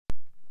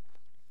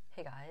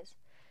Hey guys,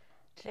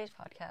 today's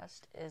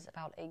podcast is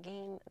about a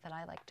game that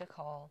I like to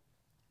call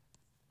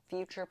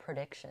Future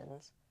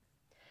Predictions.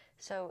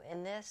 So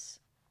in this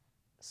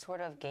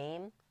sort of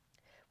game,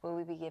 we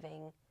will be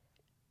giving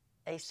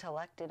a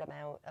selected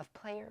amount of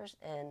players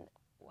and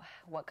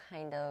what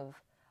kind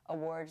of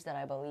awards that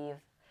I believe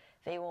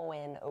they will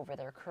win over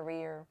their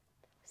career,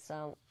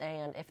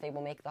 and if they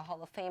will make the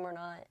Hall of Fame or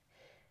not.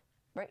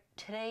 Right,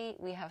 today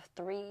we have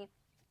 3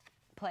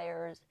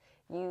 players.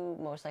 You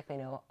most likely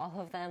know all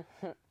of them.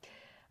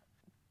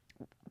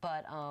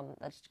 But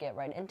let's get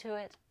right into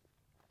it.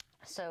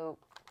 So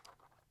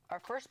our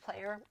first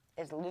player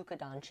is Luka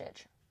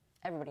Doncic.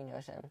 Everybody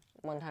knows him.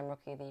 One-time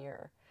Rookie of the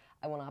Year.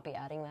 I will not be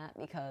adding that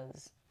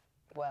because,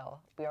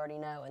 well, we already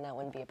know, and that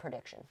wouldn't be a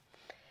prediction.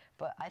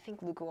 But I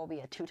think Luka will be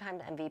a 2-time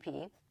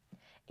MVP,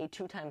 a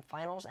 2-time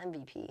Finals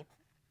MVP,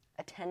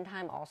 a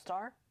 10-time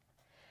All-Star,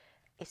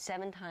 a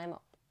 7-time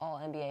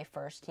All-NBA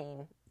First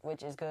Team,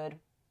 which is good,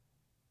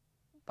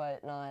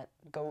 but not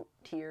GOAT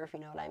tier, if you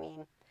know what I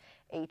mean.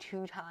 A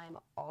 2-time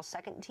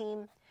All-Second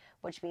Team,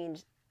 which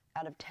means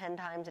out of 10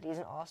 times that he's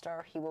an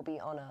All-Star, he will be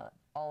on a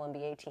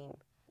All-NBA team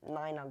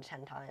 9 out of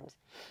 10 times.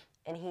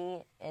 And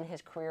he, in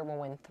his career, will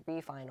win 3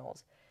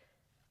 finals.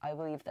 I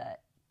believe that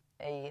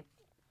a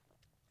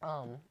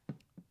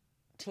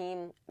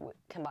team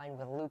combined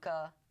with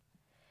Luka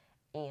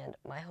and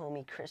my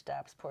homie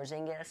Kristaps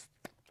Porzingis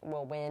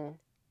will win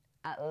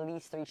at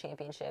least 3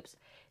 championships.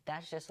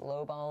 That's just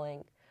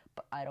lowballing,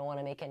 but I don't want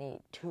to make any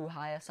too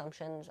high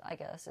assumptions, I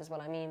guess, is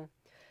what I mean.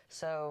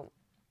 So,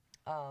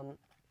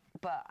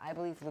 but I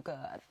believe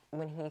Luka,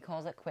 when he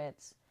calls it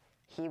quits,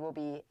 he will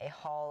be a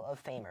Hall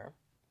of Famer.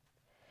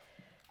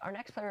 Our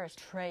next player is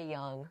Trae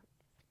Young.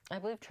 I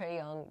believe Trae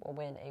Young will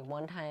win a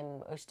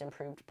 1-time Most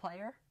Improved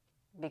Player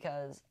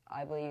because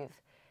I believe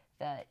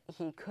that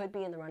he could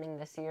be in the running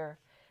this year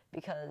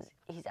because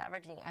he's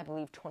averaging, I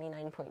believe,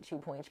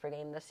 29.2 points per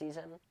game this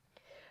season.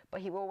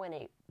 But he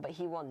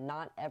will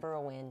not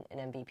ever win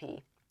an MVP.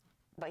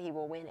 But he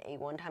will win a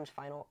 1-time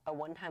final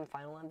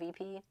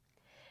MVP,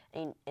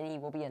 and he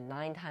will be a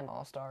 9-time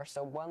All-Star,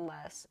 so 1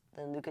 less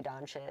than Luka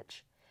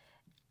Doncic.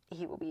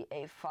 He will be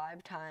a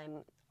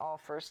 5-time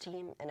All-First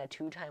Team and a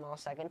 2-time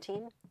All-Second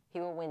Team. He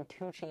will win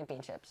 2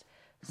 championships,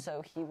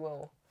 so he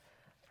will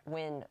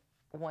win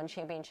 1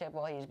 championship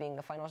while he's being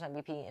the Finals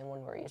MVP and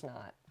 1 where he's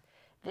not.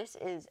 This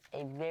is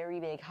a very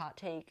big hot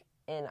take.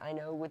 And I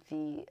know with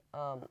the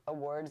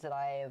awards that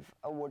I have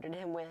awarded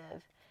him with,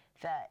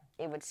 that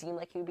it would seem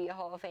like he would be a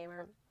Hall of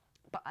Famer.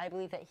 But I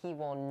believe that he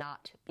will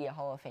not be a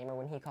Hall of Famer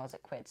when he calls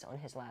it quits on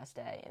his last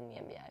day in the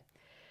NBA.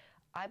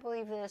 I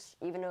believe this,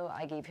 even though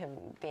I gave him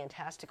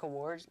fantastic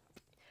awards.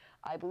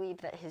 I believe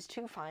that his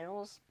 2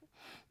 finals,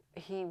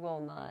 he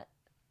will not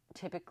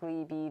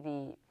typically be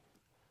the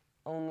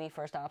only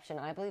first option.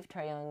 I believe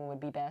Trae Young would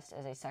be best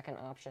as a second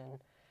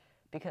option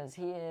because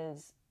he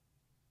is...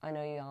 I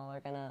know y'all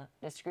are going to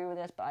disagree with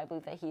this, but I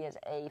believe that he is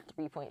a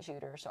 3-point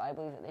shooter, so I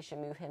believe that they should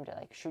move him to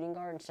shooting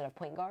guard instead of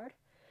point guard,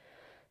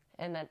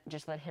 and then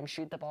just let him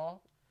shoot the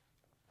ball,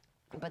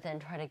 but then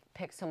try to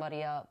pick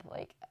somebody up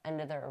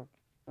end of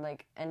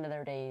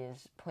their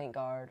days point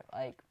guard,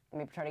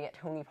 maybe try to get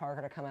Tony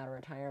Parker to come out of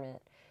retirement,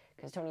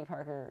 because Tony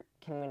Parker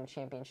can win a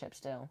championship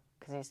still,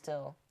 because he's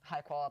still a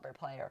high quality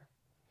player,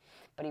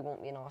 but he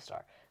won't be an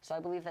all-star. So I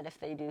believe that if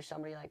they do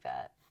somebody like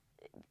that,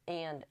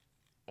 and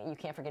you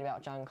can't forget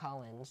about John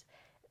Collins,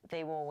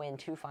 they will win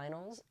 2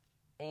 finals,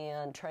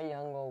 and Trae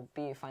Young will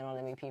be a final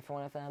MVP for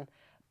one of them.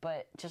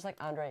 But just like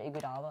Andre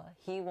Iguodala,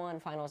 he won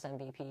finals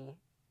MVP,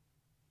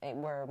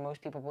 where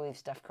most people believe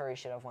Steph Curry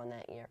should have won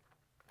that year.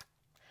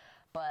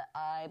 But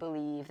I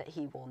believe that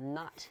he will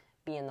not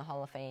be in the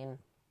Hall of Fame.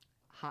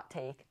 Hot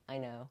take, I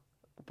know.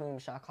 Boom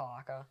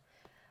shakalaka.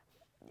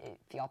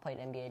 If y'all played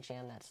NBA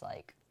Jam, that's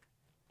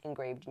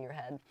engraved in your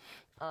head.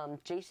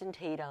 Jason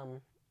Tatum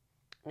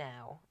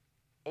now.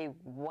 A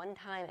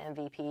 1-time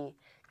MVP.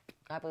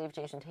 I believe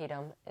Jason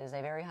Tatum is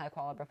a very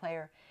high-quality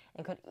player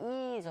and could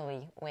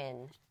easily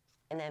win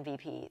an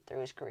MVP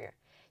through his career.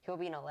 He will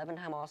be an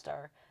 11-time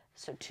All-Star,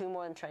 so 2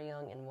 more than Trae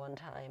Young and 1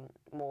 time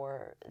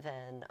more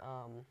than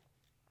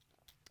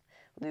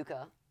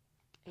Luka.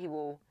 He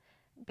will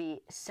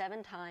be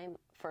 7-time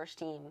First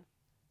Team,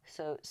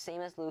 so same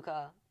as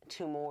Luka,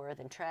 2 more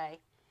than Trae.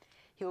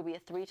 He will be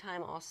a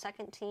 3-time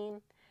All-Second Team,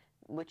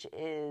 which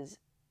is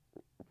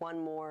 1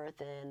 more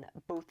than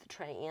both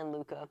Trae and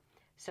Luka.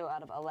 So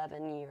out of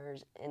 11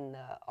 years in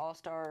the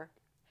All-Star,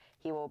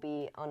 he will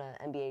be on an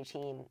NBA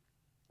team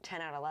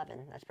 10 out of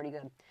 11. That's pretty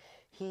good.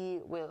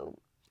 He will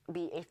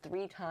be a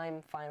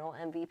 3-time final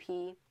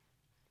MVP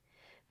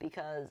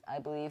because I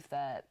believe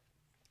that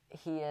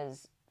he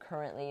is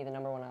currently the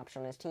number 1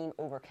 option on his team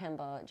over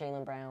Kemba,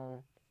 Jaylen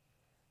Brown,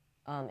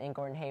 and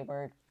Gordon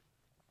Hayward.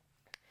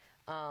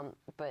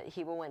 But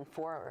he will win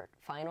 4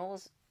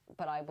 finals,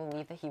 but I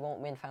believe that he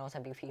won't win Finals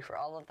MVP for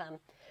all of them.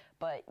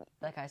 But,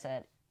 like I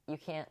said, you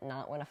can't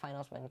not win a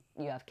Finals when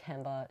you have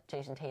Kemba,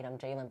 Jason Tatum,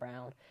 Jaylen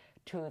Brown,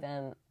 2 of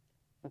them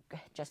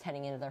just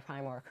heading into their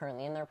prime or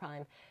currently in their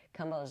prime.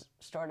 Kemba's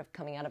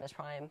coming out of his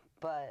prime,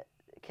 but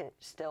can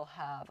still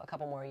have a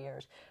couple more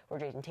years where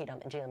Jason Tatum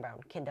and Jaylen Brown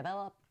can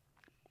develop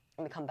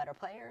and become better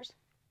players.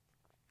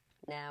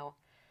 Now,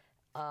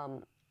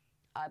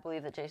 I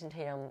believe that Jason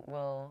Tatum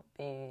will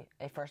be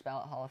a first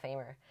ballot Hall of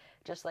Famer,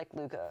 just like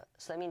Luka.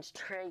 So that means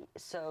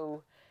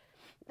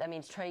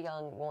Trae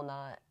Young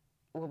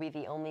will be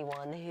the only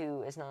one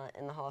who is not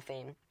in the Hall of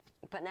Fame.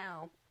 But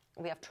now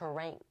we have to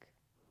rank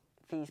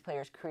these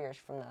players' careers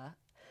from the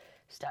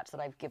stats that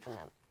I've given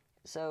them.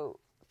 So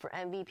for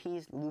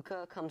MVPs,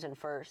 Luka comes in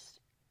first,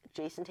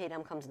 Jason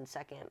Tatum comes in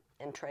second,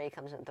 and Trae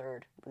comes in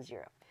third with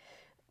 0.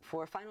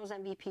 For Finals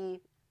MVP,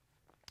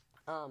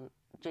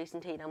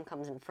 Jason Tatum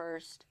comes in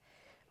first,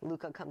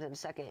 Luka comes in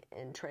second,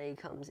 and Trae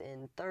comes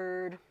in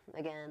third.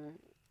 Again,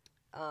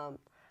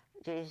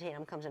 Jason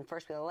Tatum comes in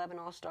first with 11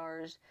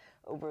 All-Stars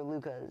over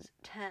Luka's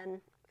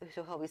 10,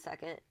 so he'll be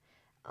second.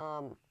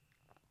 And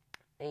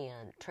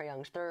Trae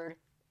Young's third,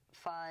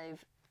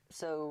 5.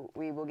 So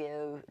we will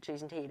give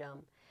Jason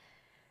Tatum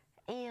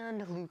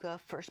and Luka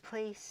first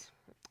place.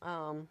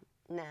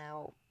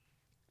 Now,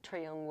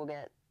 Trae Young will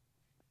get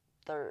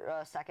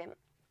second.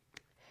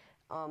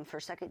 For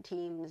second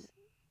teams,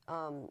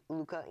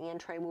 Luka and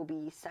Trae will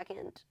be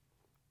second,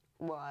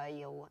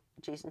 while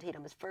Jason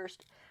Tatum is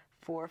first.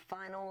 For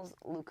finals,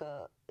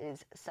 Luka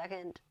is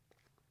second,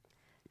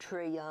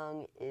 Trae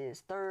Young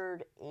is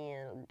third,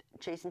 and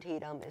Jason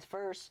Tatum is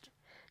first.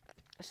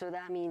 So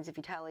that means if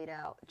you tally it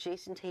out,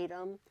 Jason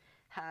Tatum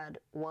had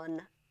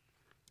 1,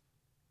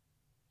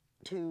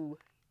 2,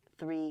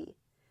 3,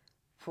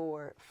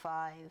 4,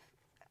 5.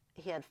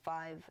 He had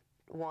 5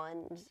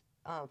 ones,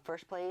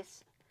 first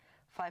place,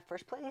 5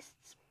 first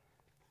places.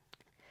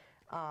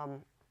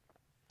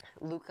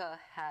 Luka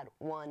had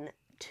 1,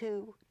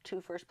 2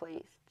 first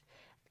place,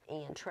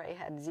 and Trae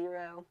had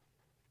 0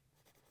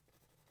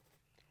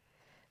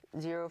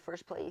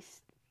 first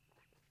place.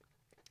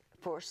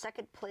 For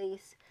second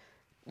place,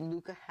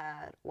 Luka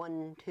had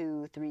 1,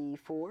 2, 3,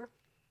 4.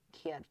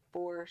 He had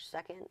 4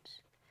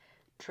 seconds.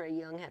 Trae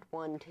Young had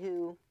 1,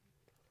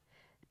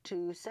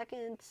 2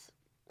 seconds.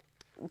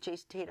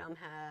 Jason Tatum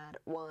had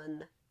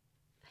 1.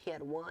 He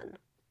had 1.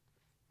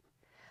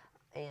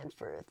 And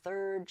for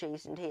third,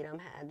 Jason Tatum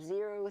had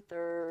 0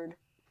 third.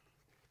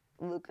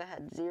 Luka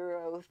had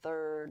 0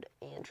 third,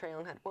 and Trae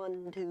Young had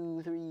 1,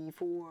 2, 3,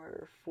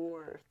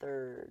 4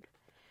 third.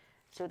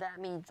 So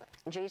that means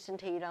Jason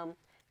Tatum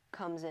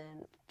comes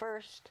in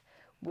first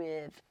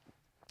with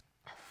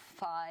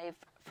 5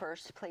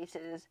 first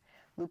places.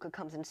 Luka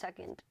comes in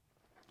second,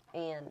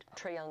 and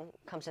Trae Young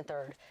comes in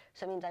third.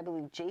 So that means I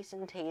believe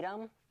Jason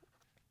Tatum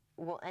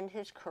will end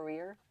his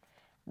career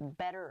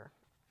better,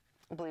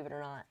 believe it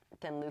or not,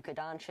 than Luka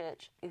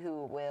Doncic,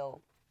 who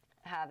will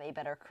have a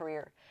better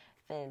career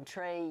than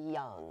Trae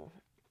Young.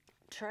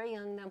 Trae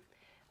Young,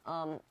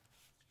 though,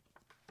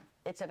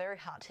 it's a very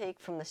hot take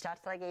from the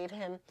stats that I gave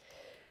him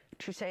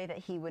to say that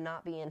he would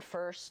not be in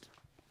first,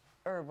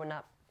 or would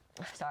not,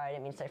 sorry, I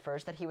didn't mean to say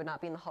first, that he would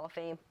not be in the Hall of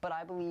Fame, but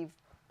I believe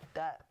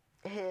that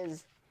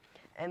his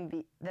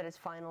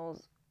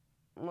finals,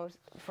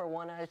 for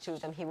 1 out of 2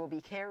 of them, he will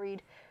be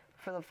carried.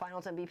 For the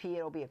finals MVP,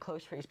 it'll be a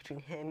close race between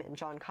him and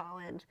John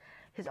Collins.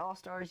 His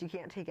All-Stars, you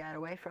can't take that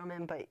away from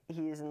him, but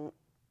he is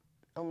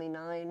only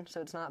 9,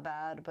 so it's not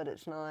bad, but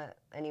it's not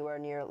anywhere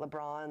near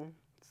LeBron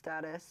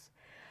status.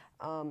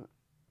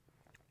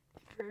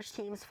 First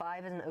team's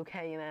 5 is an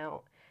okay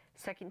amount.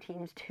 Second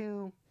team's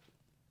 2.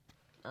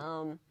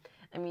 I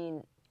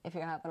mean, if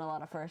you're having a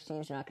lot of first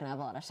teams, you're not going to have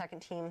a lot of second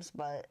teams,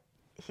 but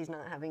he's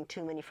not having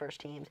too many first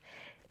teams.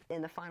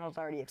 In the finals,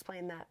 I already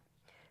explained that.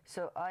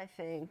 So I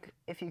think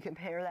if you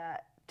compare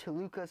that to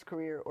Luka's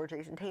career or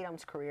Jason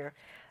Tatum's career,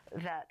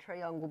 that Trae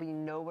Young will be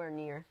nowhere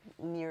near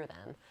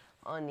them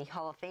on the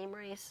Hall of Fame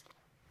race.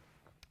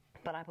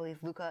 But I believe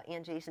Luka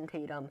and Jason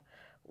Tatum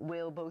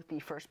will both be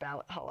first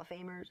ballot Hall of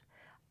Famers.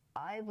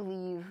 I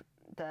believe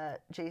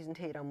that Jason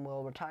Tatum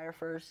will retire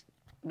first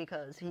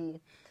because he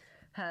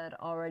had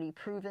already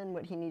proven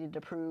what he needed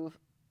to prove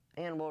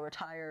and will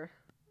retire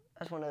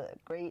as one of the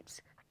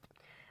greats.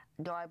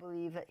 Do I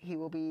believe that he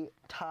will be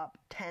top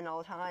 10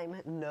 all time?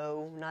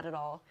 No, not at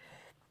all.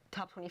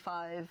 Top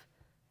 25?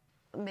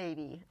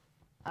 Maybe.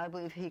 I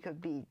believe he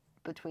could be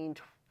between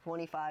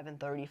 25 and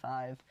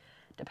 35,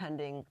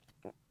 depending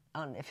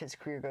on if his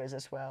career goes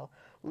as well.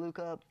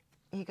 Luka,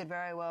 he could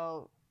very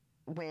well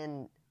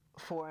win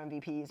 4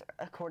 MVPs.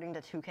 According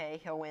to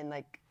 2K, he'll win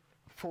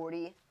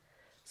 40.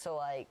 So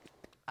I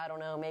don't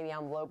know, maybe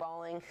I'm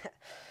lowballing.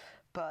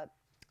 But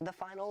the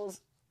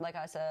finals, like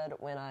I said,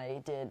 when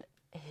I did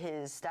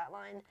his stat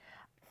line,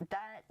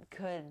 that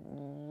could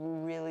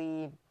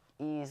really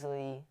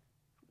easily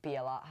be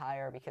a lot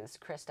higher because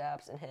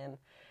Kristaps and him,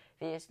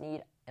 they just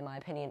need, in my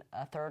opinion,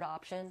 a third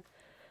option,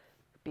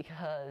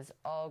 because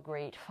all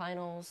great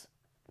finals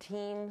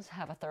teams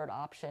have a third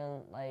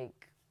option,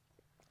 like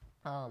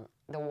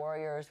the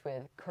Warriors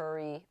with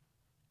Curry,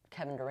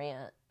 Kevin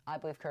Durant. I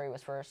believe Curry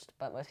was first,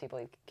 but most people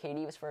believe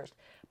KD was first,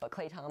 but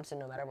Klay Thompson,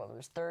 no matter what,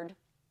 was third.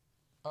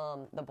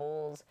 The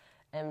Bulls,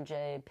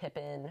 MJ,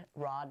 Pippen,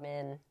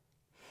 Rodman.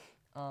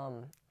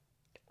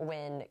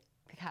 When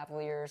the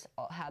Cavaliers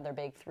had their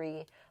big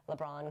three: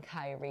 LeBron,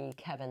 Kyrie,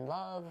 Kevin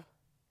Love.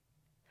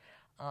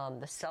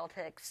 The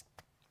Celtics,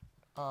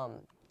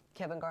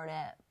 Kevin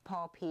Garnett,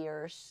 Paul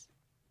Pierce,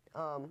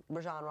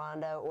 Rajon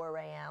Rondo, or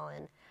Ray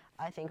Allen.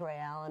 I think Ray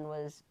Allen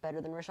was better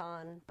than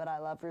Rajon, but I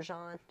love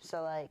Rajon,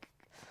 so like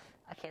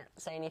I can't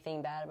say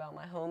anything bad about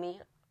my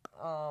homie.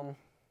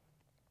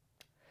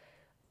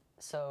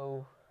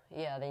 So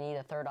yeah, they need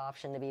a third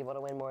option to be able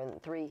to win more than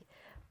three,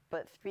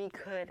 but three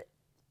could,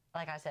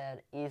 like I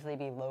said, easily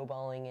be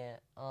lowballing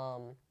it.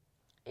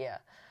 Yeah.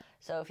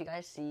 So if you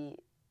guys see,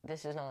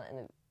 this is not in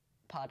the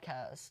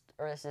podcast,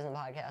 or this isn't a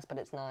podcast, but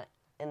it's not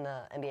in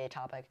the NBA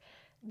topic.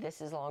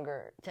 This is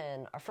longer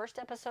than our first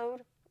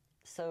episode,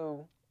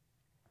 so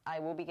I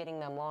will be getting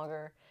them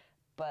longer,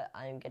 but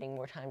I'm getting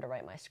more time to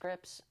write my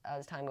scripts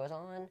as time goes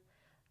on.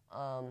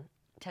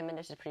 10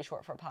 minutes is pretty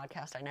short for a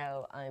podcast, I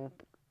know. I'm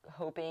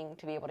hoping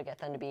to be able to get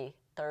them to be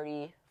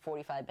 30,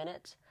 45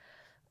 minutes,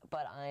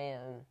 but I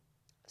am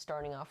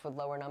starting off with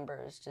lower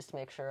numbers just to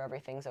make sure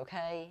everything's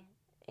okay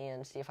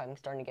and see if I'm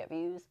starting to get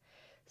views.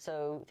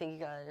 So thank you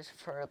guys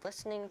for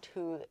listening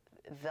to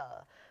the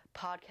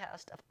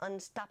podcast of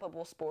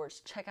Unstoppable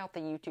Sports. Check out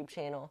the YouTube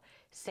channel,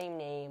 same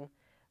name.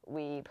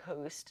 We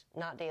post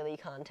not daily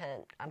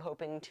content. I'm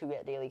hoping to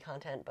get daily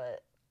content,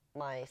 but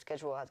my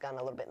schedule has gotten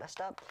a little bit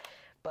messed up.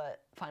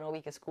 But final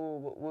week of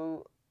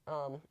school,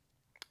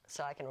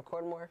 so I can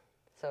record more.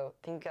 So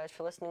thank you guys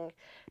for listening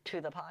to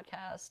the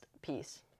podcast. Peace.